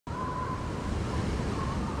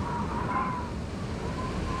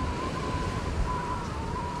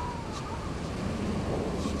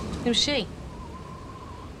Who's she?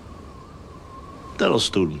 Dental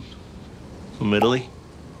student. From Italy.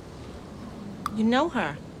 You know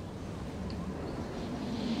her.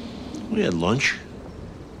 We had lunch.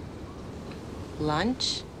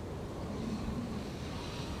 Lunch?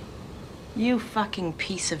 You fucking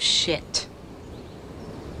piece of shit.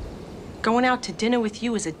 Going out to dinner with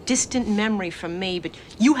you is a distant memory from me, but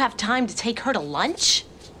you have time to take her to lunch?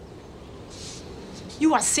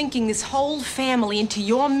 You are sinking this whole family into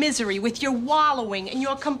your misery with your wallowing and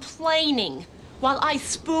your complaining while I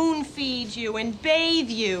spoon feed you and bathe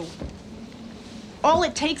you. All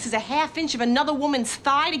it takes is a half inch of another woman's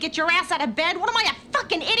thigh to get your ass out of bed. What am I, a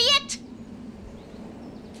fucking idiot?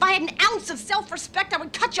 If I had an ounce of self-respect, I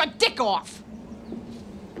would cut your dick off.